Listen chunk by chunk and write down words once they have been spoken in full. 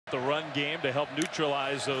The run game to help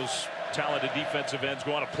neutralize those talented defensive ends.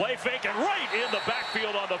 Go on a play fake and right in the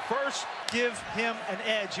backfield on the first. Give him an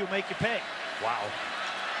edge, he'll make you pay. Wow.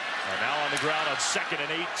 And now on the ground on 2nd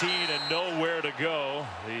and 18 and nowhere to go.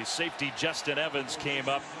 The safety Justin Evans came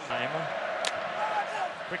up.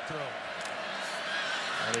 Quick throw.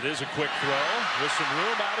 And it is a quick throw with some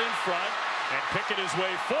room out in front. And picking his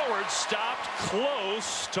way forward, stopped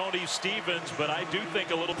close, Tony Stevens, but I do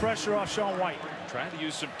think a little Pressure off Sean White. Trying to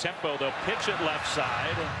use some tempo. They'll pitch it left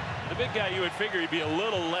side. The big guy, you would figure he'd be a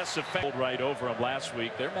little less effective. Right over him last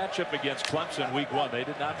week. Their matchup against Clemson week 1, they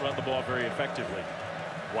did not run the ball very effectively.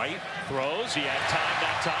 White throws. He had time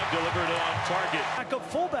that time, delivered it on target. Backup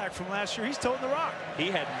fullback from last year, he's toting the rock.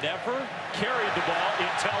 He had never carried the ball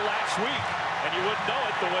until last week, and you wouldn't know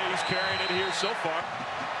it the way he's carrying it here so far.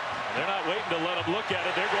 They're not waiting to let him look at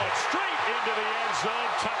it. They're going straight into the end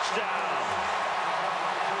zone. Touchdown.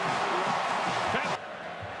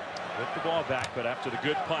 With the ball back, but after the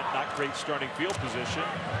good punt, not great starting field position.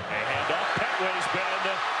 A handoff. Pettway's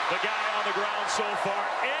been the guy on the ground so far,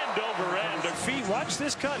 end over end. Their feet. Watch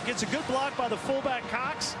this cut. Gets a good block by the fullback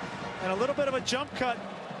Cox, and a little bit of a jump cut.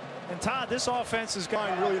 And Todd, this offense is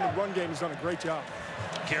going really in the run game. He's done a great job.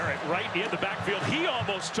 Garrett right in the backfield. He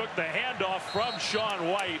almost took the handoff from Sean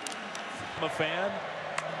White. I'm a fan.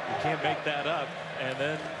 You can't make that up. And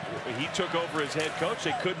then he took over as head coach.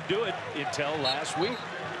 They couldn't do it until last week.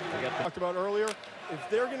 They got talked about earlier. If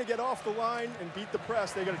they're going to get off the line and beat the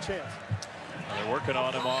press, they got a chance. And they're working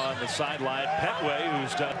on him on the sideline. Pettway,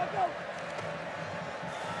 who's done.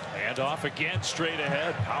 Handoff again, straight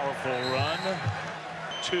ahead. Powerful run.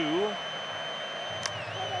 2.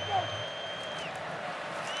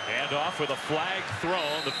 Handoff with a flag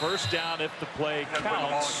thrown. The first down if the play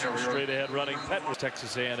counts. Straight ahead running Pettway.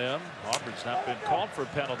 Texas A&M. Auburn's not been called for a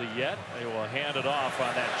penalty yet. They will hand it off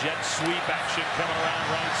on that jet sweep action coming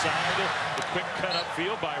around right side. The quick cut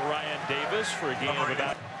upfield by Ryan Davis for a gain of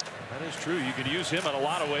about. That is true. You can use him in a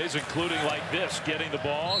lot of ways, including like this. Getting the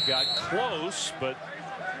ball. Got close, but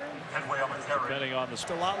depending on the.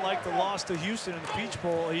 A lot like the loss to Houston in the Peach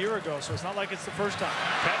Bowl a year ago, so it's not like it's the first time.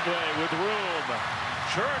 Pettway with room.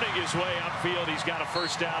 Churning his way upfield. He's got a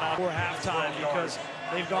first down out. For halftime because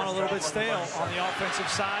they've gone a little bit stale on the offensive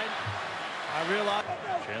side. I realize.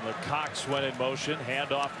 Chandler Cox went in motion.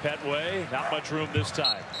 Handoff Pettway. Not much room this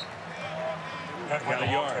time. Got a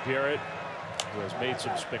yard. Garrett, who has made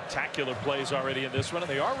some spectacular plays already in this one,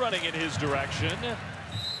 and they are running in his direction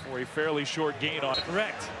for a fairly short gain on.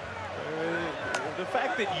 Correct. The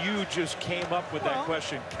fact that you just came up with that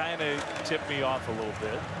question kind of tipped me off a little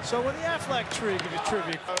bit. So when the Aflac tree give you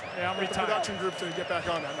trivia, yeah, I'm retiring. Production group to get back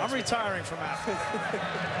on that. I'm retiring from Aflac.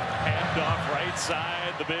 Handoff right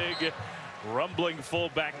side. The big rumbling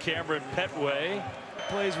fullback Kamryn Pettway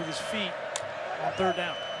Plays with his feet on 3rd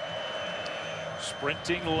down.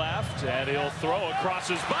 Sprinting left, and he'll throw across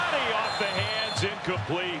his body off the hands,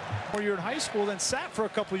 incomplete. Or you're in high school, then sat for a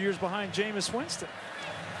couple of years behind Jameis Winston.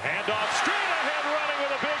 Handoff straight ahead, running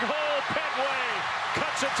with a big hole. Pettway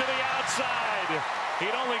cuts it to the outside.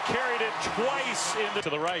 He'd only carried it twice to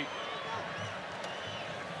the right.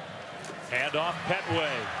 Handoff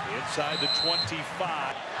Pettway inside the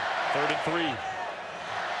 25. 3rd and 3.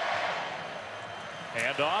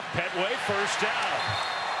 Handoff Pettway, first down.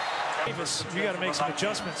 Davis, you got to make some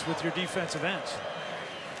adjustments with your defensive ends.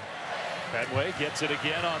 Pettway gets it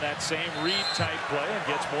again on that same read type play and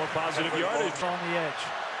gets more positive yardage. On the edge.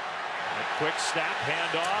 A quick snap,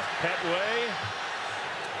 handoff, Pettway.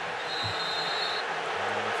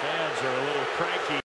 And the fans are a little cranky.